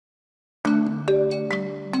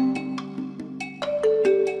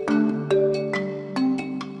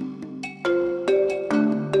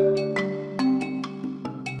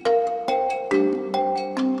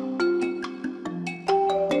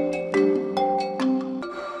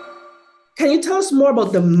you tell us more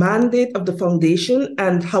about the mandate of the foundation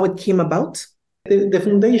and how it came about? The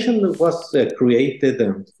foundation was created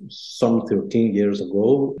some 13 years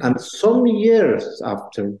ago, and some years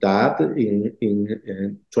after that,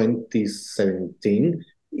 in 2017,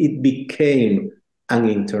 it became an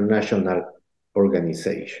international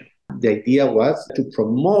organization. The idea was to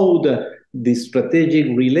promote the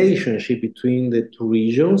strategic relationship between the two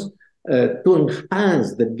regions, to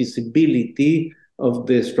enhance the visibility of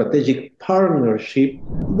the strategic partnership.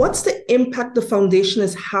 What's the impact the foundation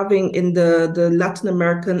is having in the Latin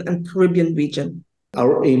American and Caribbean region?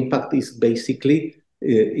 Our impact is basically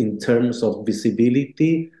in terms of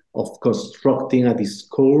visibility, of constructing a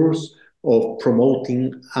discourse, of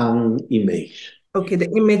promoting an image. Okay,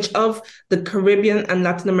 the image of the Caribbean and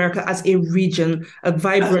Latin America as a region, a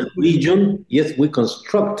vibrant region. Yes, we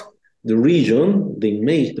construct the region, the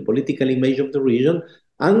image, the political image of the region,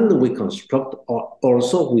 and we construct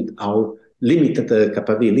also with our limited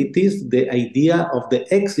capabilities the idea of the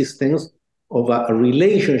existence of a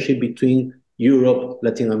relationship between Europe,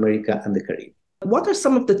 Latin America, and the Caribbean. What are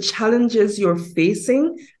some of the challenges you're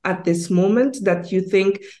facing at this moment that you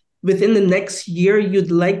think within the next year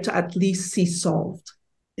you'd like to at least see solved?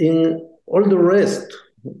 In all the rest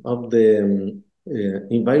of the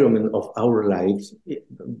environment of our lives,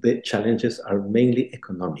 the challenges are mainly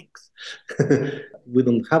economics. We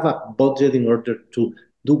don't have a budget in order to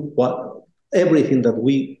do everything that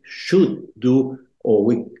we should do or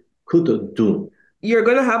we could do. You're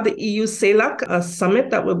going to have the EU-LAC, a summit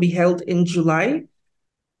that will be held in July.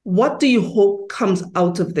 What do you hope comes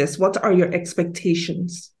out of this? What are your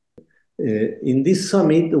expectations? In this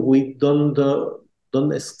summit, we don't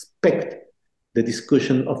expect the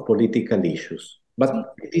discussion of political issues,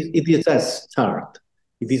 but it is a start.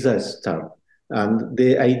 It is a start. And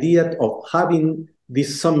the idea of having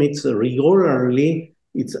these summits regularly,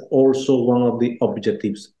 it's also one of the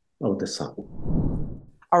objectives of the summit.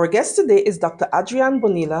 Our guest today is Dr. Adrián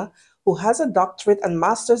Bonilla, who has a doctorate and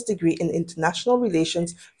master's degree in international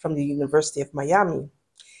relations from the University of Miami.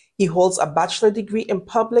 He holds a bachelor degree in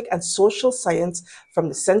public and social science from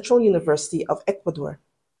the Central University of Ecuador.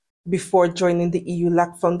 Before joining the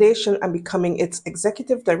EU-LAC Foundation and becoming its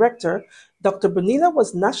executive director, Dr. Bonilla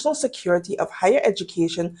was National Secretary of Higher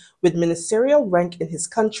Education with ministerial rank in his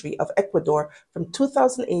country of Ecuador from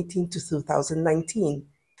 2018 to 2019.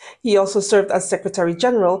 He also served as Secretary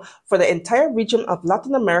General for the entire region of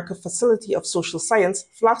Latin America Facility of Social Science,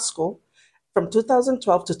 FLASCO, from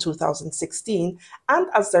 2012 to 2016, and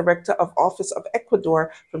as Director of Office of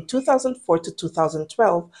Ecuador from 2004 to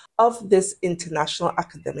 2012 of this international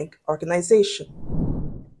academic organization.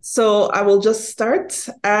 So I will just start,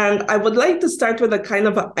 and I would like to start with a kind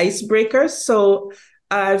of an icebreaker. So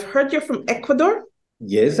I've heard you're from Ecuador.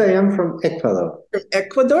 Yes, I am from Ecuador. From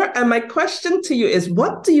Ecuador, and my question to you is,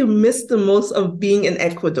 what do you miss the most of being in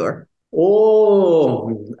Ecuador?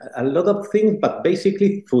 Oh, a lot of things, but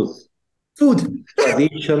basically food. Food.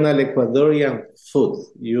 Traditional Ecuadorian food.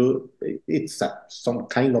 It's some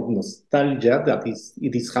kind of nostalgia that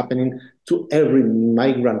it is happening to every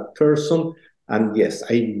migrant person. And yes,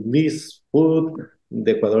 I miss food,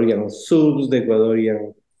 the Ecuadorian soups, the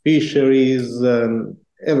Ecuadorian fisheries,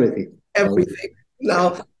 everything. Everything.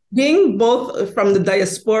 Now, being both from the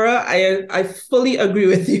diaspora, I fully agree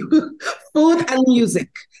with you. Food and music.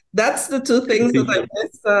 That's the two things that I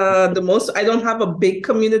miss the most. I don't have a big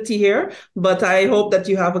community here, but I hope that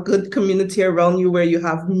you have a good community around you where you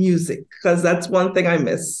have music, because that's one thing I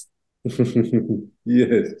miss.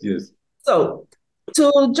 Yes, yes. So,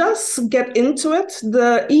 to just get into it,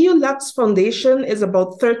 the EU-LAC Foundation is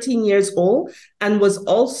about 13 years old and was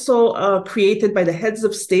also created by the heads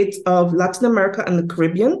of state of Latin America and the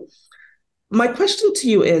Caribbean. My question to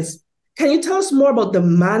you is, can you tell us more about the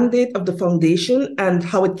mandate of the foundation and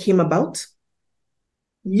how it came about?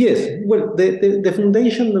 Yes, well, the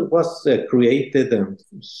foundation was created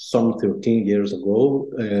some 13 years ago.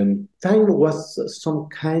 Time was some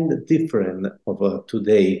kind of different of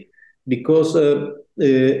today, because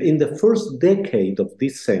in the first decade of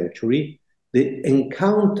this century, the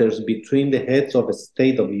encounters between the heads of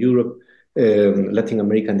state of Europe, Latin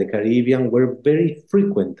America, and the Caribbean were very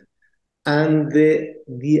frequent. And the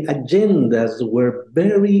agendas were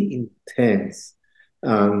very intense.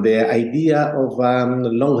 The idea of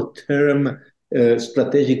long-term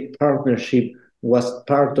strategic partnership was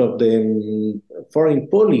part of the foreign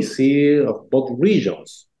policy of both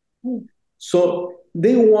regions. So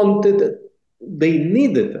they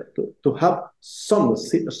needed to have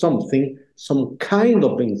something, some kind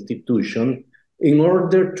of institution in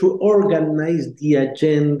order to organize the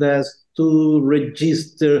agendas, to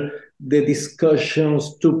register the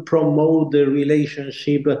discussions, to promote the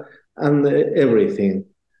relationship and everything.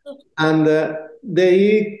 And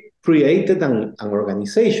they created an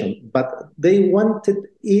organization, but they wanted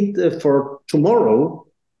it for tomorrow.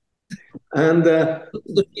 And the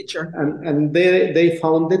future. And they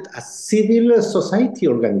founded a civil society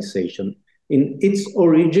organization. In its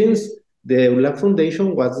origins, the EU-LAC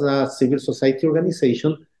Foundation was a civil society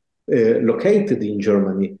organization located in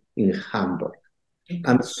Germany, in Hamburg. Okay.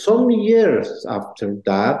 And some years after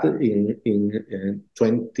that, in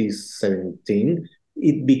 2017,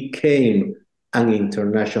 it became an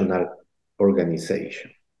international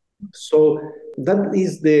organization. So that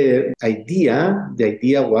is the idea. The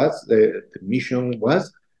idea was, the mission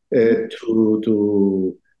was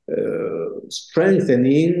to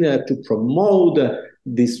strengthening, to promote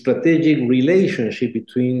the strategic relationship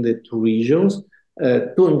between the two regions,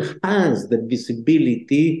 to enhance the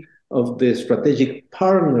visibility of the strategic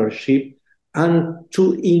partnership, and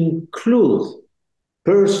to include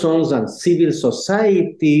persons and civil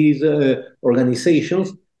societies,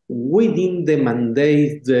 organizations within the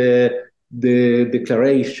mandate, the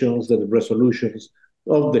declarations, the resolutions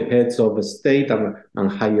of the heads of the state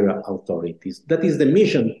and higher authorities. That is the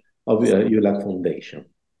mission of the EU-LAC Foundation.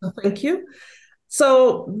 Thank you.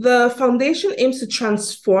 So the foundation aims to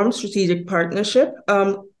transform strategic partnership.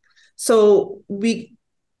 So we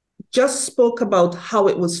just spoke about how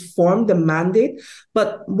it was formed, the mandate,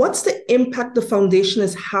 but what's the impact the foundation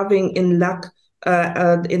is having in LAC,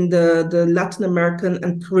 in the Latin American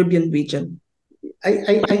and Caribbean region?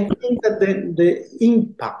 I think that the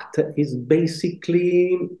impact is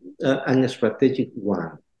basically a strategic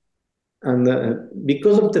one. And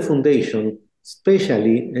because of the foundation,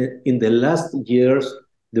 especially in the last years,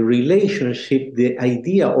 the relationship, the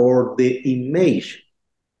idea or the image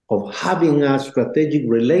of having a strategic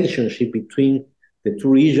relationship between the two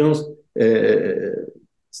regions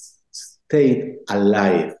stayed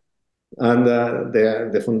alive. And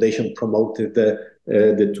the foundation promoted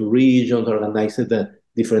the two regions, organized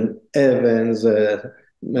different events,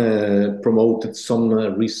 promoted some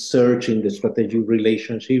research in the strategic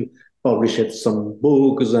relationship, published some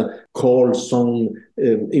books, called some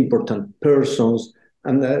important persons.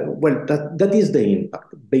 And well, that is the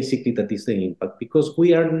impact. Basically, that is the impact, because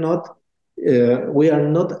we are not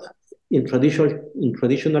in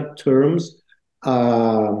traditional terms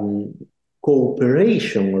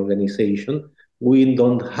cooperation organization. We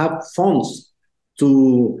don't have funds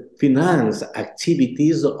to finance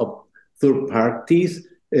activities of third parties,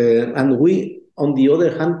 and we, on the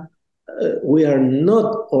other hand, we are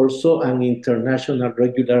not also an international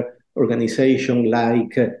regular organization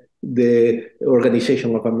like the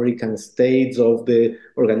Organization of American States, of the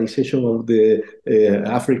Organization of the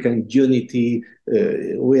African Unity.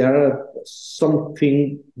 We are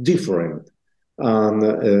something different.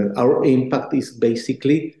 Our impact is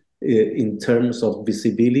basically in terms of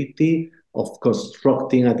visibility, of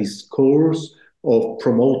constructing a discourse, of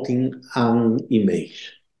promoting an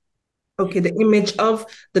image. Okay, the image of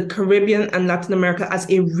the Caribbean and Latin America as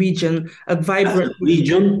a region, a vibrant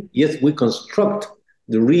region. Yes, we construct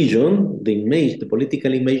the region, the image, the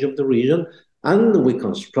political image of the region, and we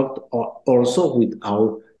construct also with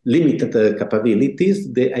our limited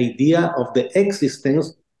capabilities the idea of the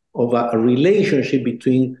existence of a relationship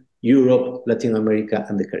between Europe, Latin America,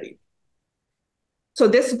 and the Caribbean. So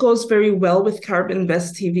this goes very well with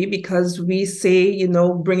Caribinvestv because we say,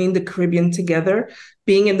 bringing the Caribbean together,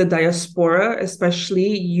 being in the diaspora,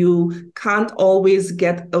 especially, you can't always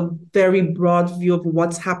get a very broad view of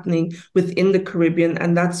what's happening within the Caribbean.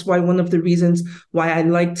 And that's why one of the reasons why I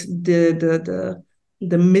liked the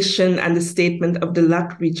mission and the statement of the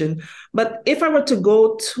LAC region. But if I were to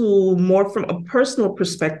go to more from a personal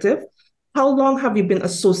perspective, how long have you been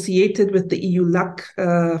associated with the EU-LAC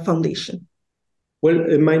Foundation?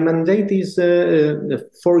 Well, my mandate is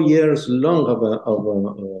 4 years long.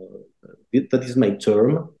 That is my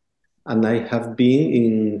term, and I have been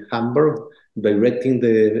in Hamburg directing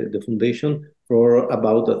the foundation for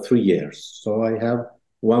about 3 years. So I have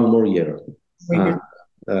 1 more year, and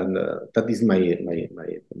that is my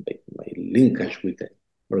linkage with the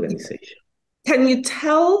organization. Can you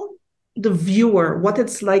tell the viewer what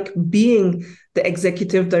it's like being the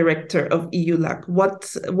executive director of EU-LAC?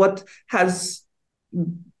 What has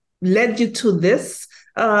led you to this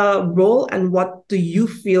role, and what do you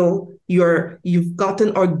feel you've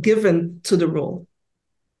gotten or given to the role?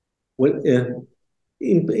 Well,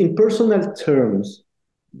 in personal terms,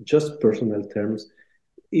 just personal terms,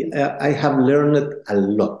 I have learned a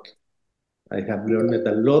lot. I have learned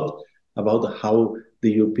a lot about how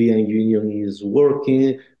the European Union is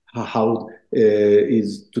working, how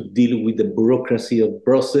is to deal with the bureaucracy of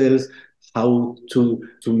Brussels, how to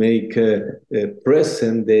make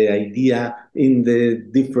present the idea in the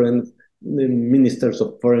different ministers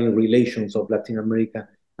of foreign relations of Latin America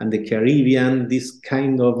and the Caribbean. This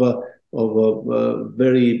kind of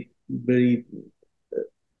very, very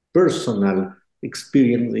personal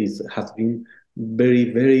experience has been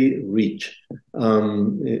very, very rich.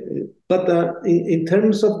 But in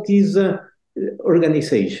terms of this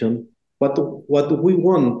organization, what we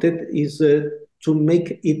wanted is to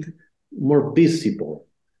make it more visible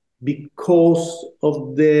because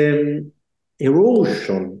of the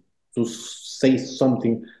erosion, to say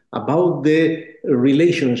something about the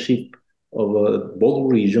relationship of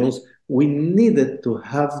both regions. We needed to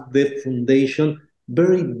have the foundation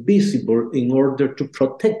very visible in order to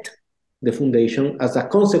protect the foundation, as a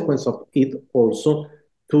consequence of it also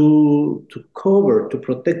to cover, to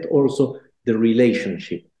protect also the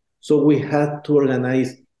relationship. So we had to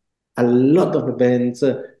organize a lot of events,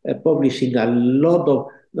 publishing a lot of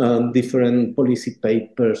different policy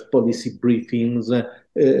papers, policy briefings,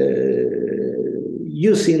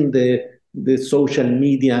 using the social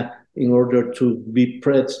media in order to be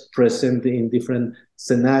present in different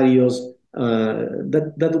scenarios.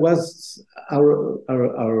 That was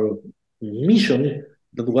our mission,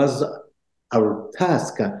 that was our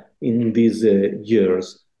task in these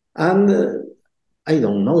years. And I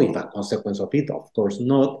don't know if a consequence of it, of course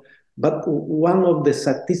not, but one of the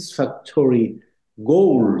satisfactory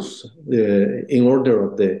goals in order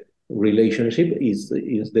of the relationship is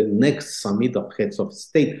the next summit of heads of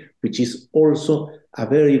state, which is also a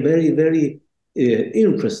very, very, very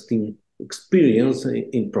interesting experience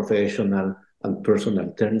in professional and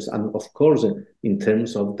personal terms, and of course in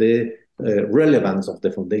terms of the relevance of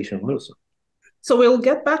the foundation also. So we'll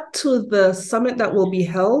get back to the summit that will be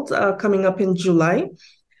held coming up in July.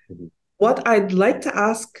 Mm-hmm. What I'd like to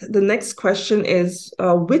ask, the next question is,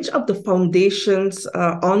 which of the foundation's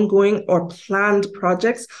ongoing or planned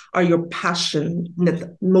projects are you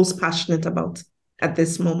most passionate about at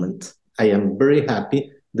this moment? I am very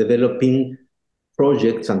happy developing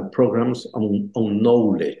projects and programs on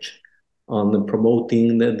knowledge, on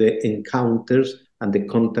promoting the encounters and the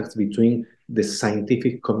contacts between the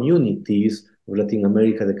scientific communities of Latin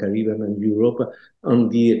America, the Caribbean, and Europe, on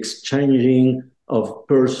the exchanging of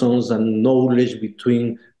persons and knowledge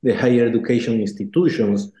between the higher education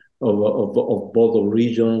institutions of both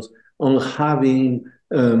regions, on having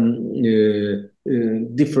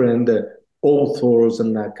different authors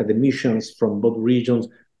and academicians from both regions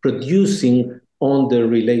producing on the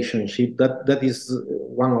relationship. That is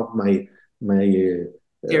one of my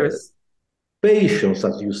passions,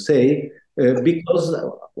 as you say, because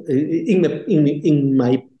in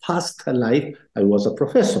my past life I was a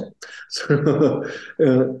professor. So,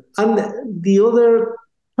 and the other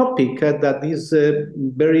topic that is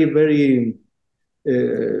very, very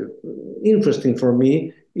interesting for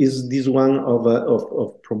me is this one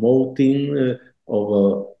of promoting,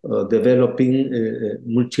 developing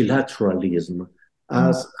multilateralism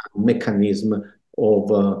as a mechanism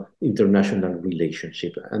of international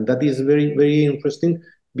relationship. And that is very, very interesting,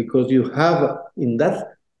 because you have in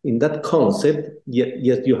that concept,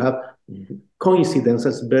 yes, you have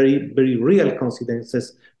coincidences, very, very real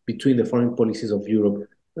coincidences between the foreign policies of Europe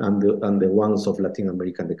and the ones of Latin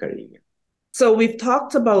America and the Caribbean. So we've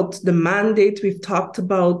talked about the mandate, we've talked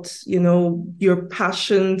about, your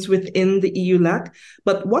passions within the EU-LAC,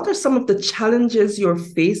 but what are some of the challenges you're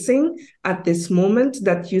facing at this moment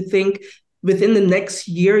that you think within the next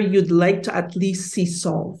year you'd like to at least see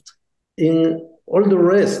solved? In all the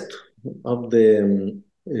rest of the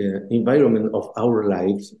environment of our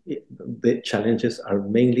lives, the challenges are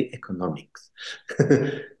mainly economics.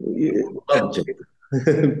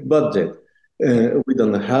 Budget. We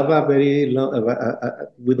don't have a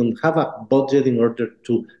we don't have a budget in order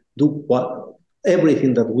to do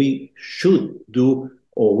everything that we should do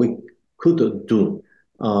or we could do.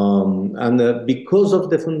 And because of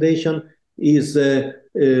the foundation is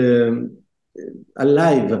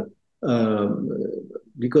alive,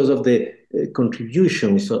 because of the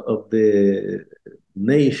contributions of the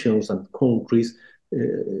nations and countries,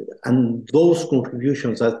 and those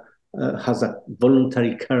contributions that has a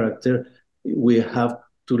voluntary character, we have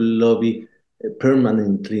to lobby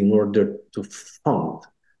permanently in order to fund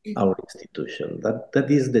our institution. That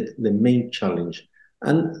is the main challenge.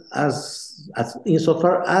 And as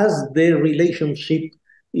insofar as the relationship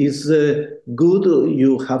is good,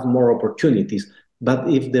 you have more opportunities. But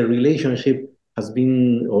if the relationship has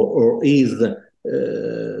been or is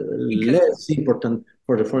less important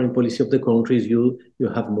for the foreign policy of the countries, you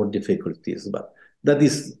have more difficulties. But That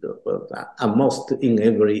is a must in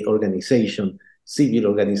every organization, civil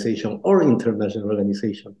organization or international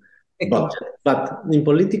organization. But in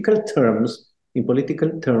political terms,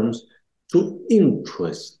 to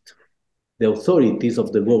interest the authorities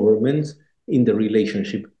of the governments in the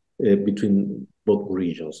relationship between both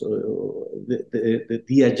regions.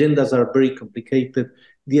 The agendas are very complicated.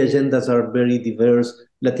 The agendas are very diverse.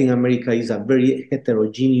 Latin America is a very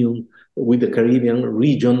heterogeneous, with the Caribbean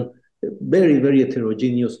region, very, very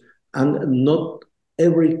heterogeneous, and not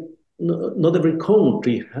every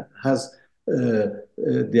country has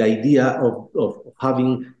the idea of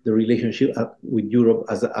having the relationship with Europe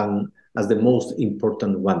as the most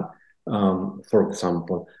important one, for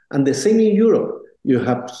example. And the same in Europe. You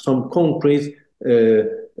have some countries, the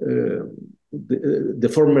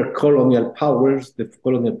former colonial powers,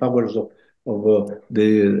 of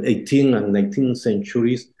the 18th and 19th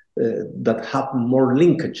centuries, that have more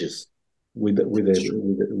linkages with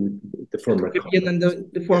the former Caribbean and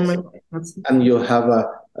the former. And you have a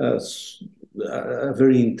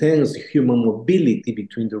very intense human mobility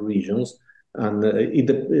between the regions, and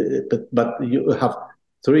but you have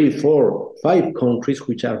 3, 4, 5 countries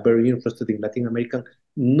which are very interested in Latin America.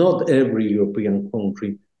 Not every European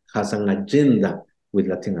country has an agenda with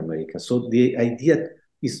Latin America. So the idea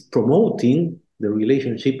is promoting the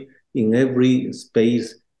relationship in every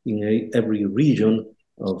space, in every region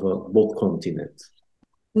of both continents.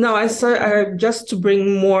 Now, I saw just to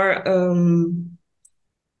bring more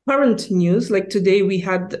current news, like today we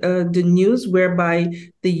had the news whereby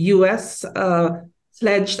the US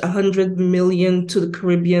pledged $100 million to the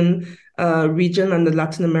Caribbean region and the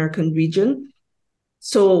Latin American region.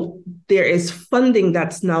 So there is funding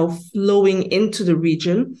that's now flowing into the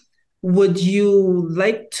region. Would you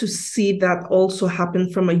like to see that also happen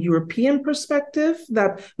from a European perspective,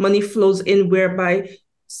 that money flows in whereby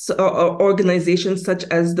organizations such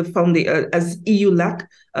as as EU-LAC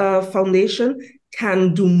Foundation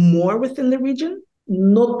can do more within the region?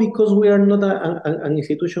 Not because we are not an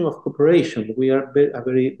institution of cooperation. We are a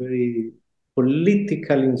very, very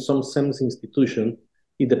political, in some sense, institution.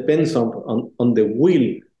 It depends on the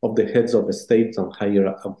will of the heads of the states and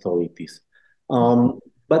higher authorities.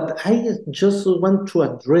 But I just want to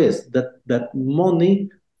address that money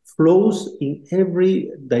flows in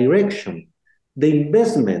every direction. The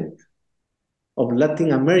investment of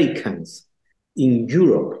Latin Americans in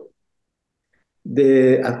Europe,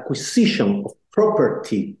 the acquisition of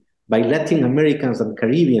property by Latin Americans and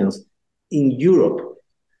Caribbeans in Europe,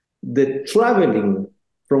 the traveling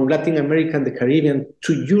from Latin America and the Caribbean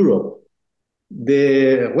to Europe,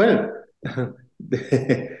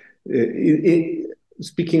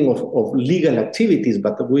 speaking of legal activities,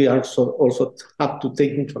 but we also have to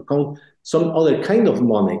take into account some other kind of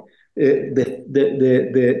money.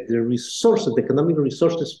 The resources, the economic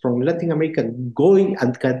resources from Latin America going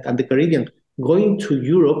and the Caribbean going to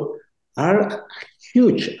Europe are a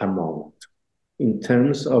huge amount in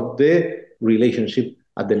terms of the relationship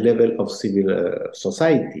at the level of civil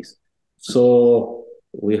societies. So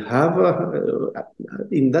we have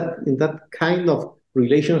in that kind of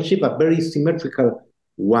relationship a very symmetrical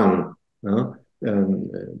one,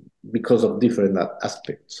 because of different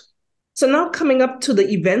aspects. So now coming up to the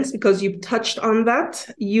events, because you've touched on that,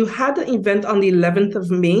 you had an event on the 11th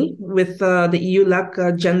of May with the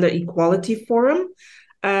EU-LAC Gender Equality Forum.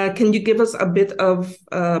 Can you give us a bit of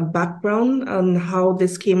background on how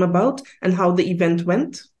this came about and how the event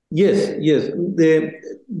went? Yes. The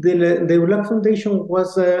EU-LAC Foundation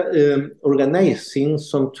was organizing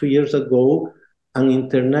some 2 years ago an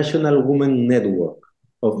international women network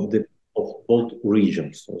of both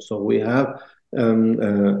regions. So we have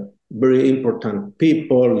very important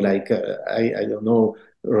people like I don't know,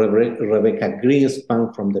 Rebecca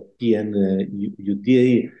Greenspan from the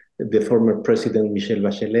PNUD, the former President Michelle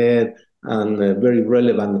Bachelet, and very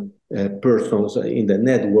relevant persons in the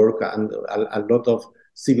network, and a lot of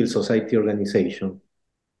civil society organizations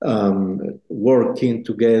working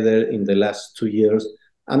together in the last 2 years.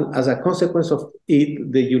 And as a consequence of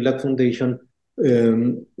it, the EU-LAC Foundation,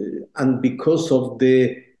 and because of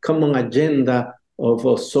the common agenda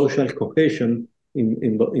of social cohesion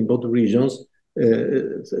in both regions,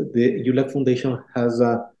 the EU-LAC Foundation has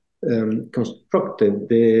constructed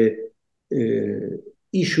the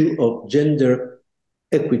issue of gender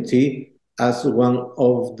equity as one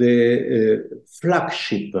of the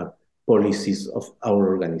flagship policies of our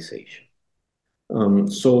organization.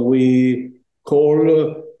 So we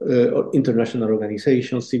call international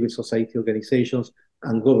organizations, civil society organizations,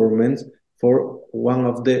 and governments for one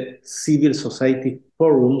of the civil society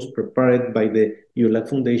forums prepared by the EU-LAC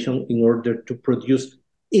Foundation in order to produce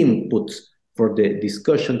inputs for the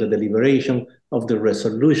discussion, the deliberation of the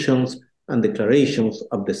resolutions and declarations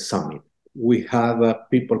of the summit. We have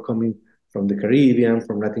people coming from the Caribbean,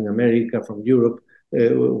 from Latin America, from Europe.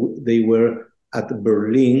 They were at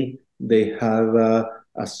Berlin. They have a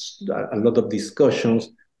lot of discussions.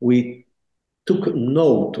 We took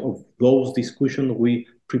note of those discussions. We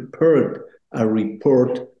prepared a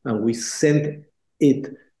report and we sent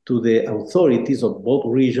it to the authorities of both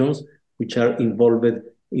regions, which are involved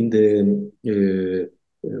in the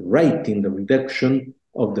writing, the redaction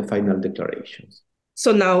of the final declarations.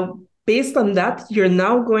 So now, based on that, you're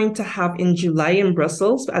now going to have in July in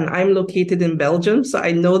Brussels, and I'm located in Belgium, so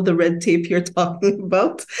I know the red tape you're talking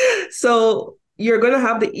about. So you're going to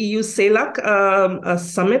have the EU-CELAC a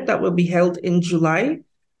summit that will be held in July.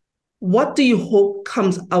 What do you hope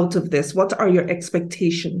comes out of this? What are your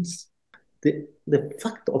expectations? The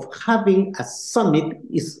fact of having a summit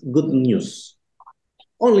is good news.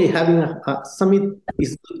 Only having a summit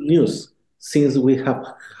is good news, since we have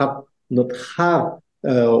not had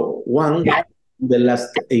one in the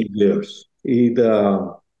last 8 years. It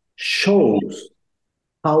shows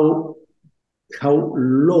how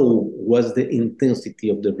low was the intensity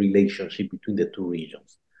of the relationship between the two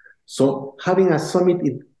regions. So having a summit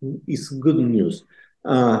is good news.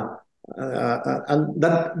 And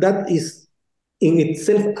that is in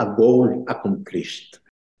itself a goal accomplished.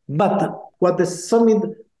 But what the summit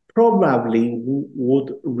probably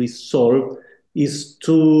would resolve is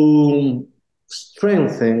to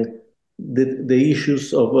strengthen the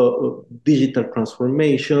issues of digital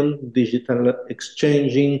transformation, digital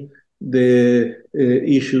exchanging, the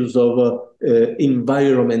issues of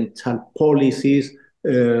environmental policies,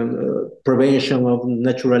 prevention of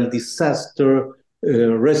natural disaster,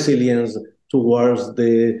 resilience towards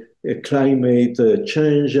the climate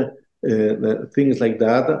change, things like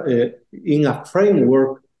that, in a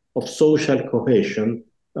framework of social cohesion,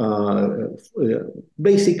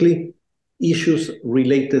 basically issues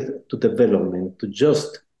related to development, to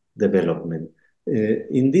just development.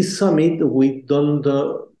 In this summit, we don't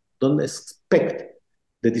expect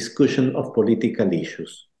the discussion of political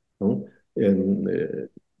issues, no?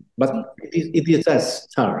 But it is a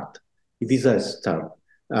start. It is a start.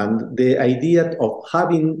 And the idea of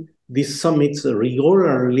having these summits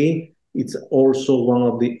regularly, it's also one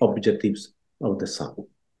of the objectives of the summit.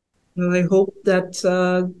 Well, I hope that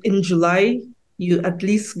in July, you at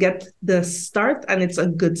least get the start, and it's a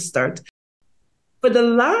good start. For the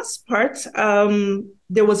last part,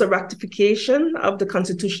 there was a ratification of the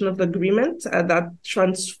constitutional agreement that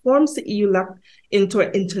transforms the EU-LAC into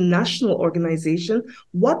an international organization.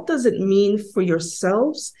 What does it mean for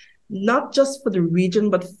yourselves, not just for the region,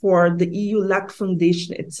 but for the EU-LAC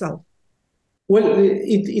Foundation itself? Well,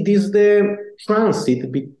 it is the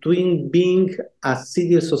transit between being a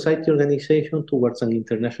civil society organization towards an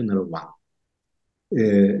international one.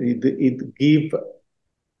 It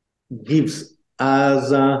gives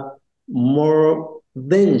us more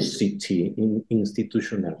density in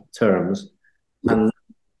institutional terms, and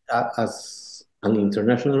as an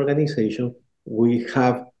international organization, we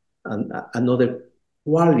have another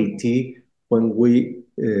quality when we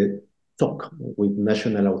talk with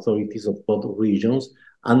national authorities of both regions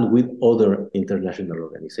and with other international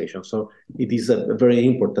organizations. So it is very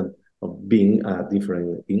important of being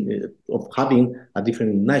of having a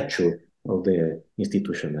different nature of the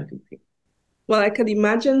institutionality. Well, I can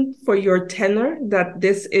imagine for your tenure that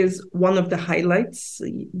this is one of the highlights,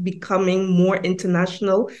 becoming more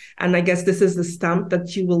international. And I guess this is the stamp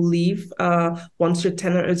that you will leave once your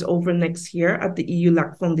tenure is over next year at the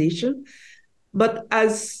EU-LAC Foundation. But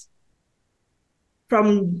as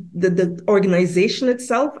from the organization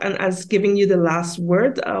itself, and as giving you the last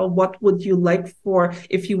word, what would you like for,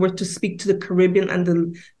 if you were to speak to the Caribbean and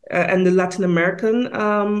the Latin American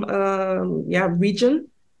region?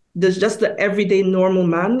 There's just the everyday normal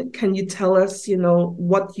man. Can you tell us,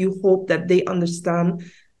 what you hope that they understand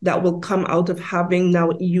that will come out of having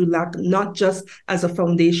now EU-LAC, not just as a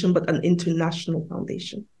foundation, but an international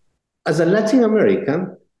foundation? As a Latin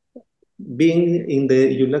American, being in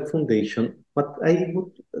the EU-LAC Foundation, what I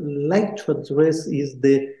would like to address is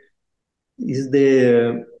the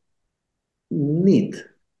need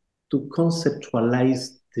to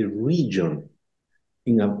conceptualize the region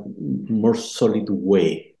in a more solid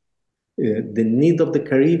way. The need of the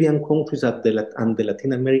Caribbean countries and the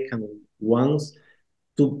Latin American ones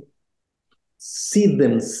to see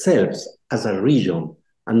themselves as a region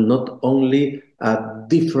and not only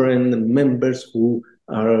different members who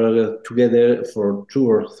are together for 2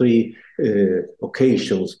 or 3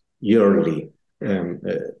 occasions yearly.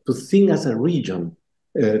 To think as a region,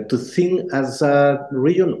 to think as a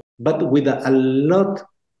region but with a lot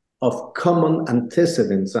of common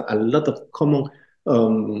antecedents, a lot of common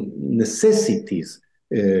necessities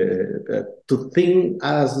to think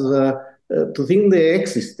the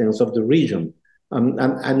existence of the region.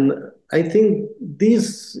 And I think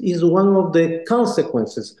this is one of the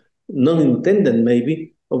consequences, non-intended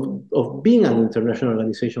maybe, of being an international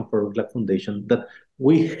organization for EU-LAC Foundation, that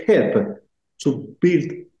we help to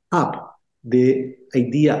build up the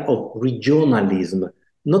idea of regionalism.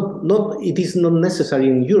 It is not necessary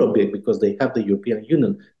in Europe because they have the European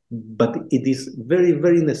Union, but it is very,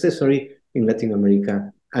 very necessary in Latin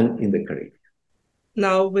America and in the Caribbean.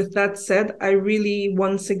 Now, with that said, I really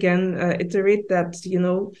once again iterate that,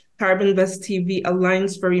 Caribinvestv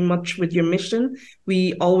aligns very much with your mission.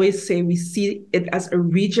 We always say we see it as a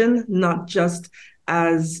region, not just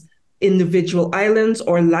as individual islands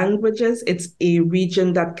or languages. It's a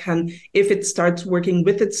region that can, if it starts working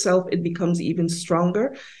with itself, it becomes even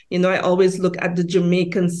stronger. I always look at the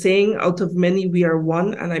Jamaican saying, out of many, we are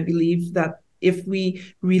one. And I believe that if we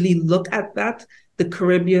really look at that, the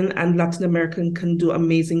Caribbean and Latin American can do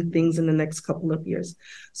amazing things in the next couple of years.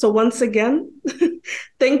 So once again,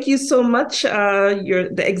 thank you so much. You're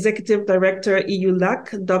the Executive Director,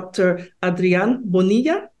 EU-LAC, Dr. Adrián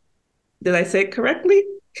Bonilla. Did I say it correctly?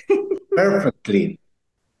 Perfectly.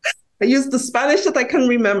 I used the Spanish that I can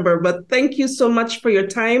remember, but thank you so much for your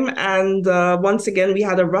time. And once again, we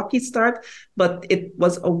had a rocky start, but it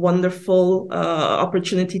was a wonderful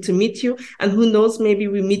opportunity to meet you. And who knows, maybe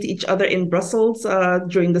we meet each other in Brussels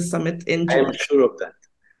during the summit in June. I'm sure of that.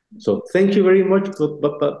 So thank you very much for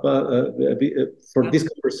this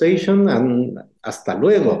conversation, and hasta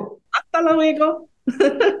luego. Hasta luego.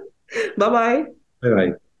 Bye-bye.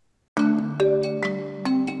 Bye-bye.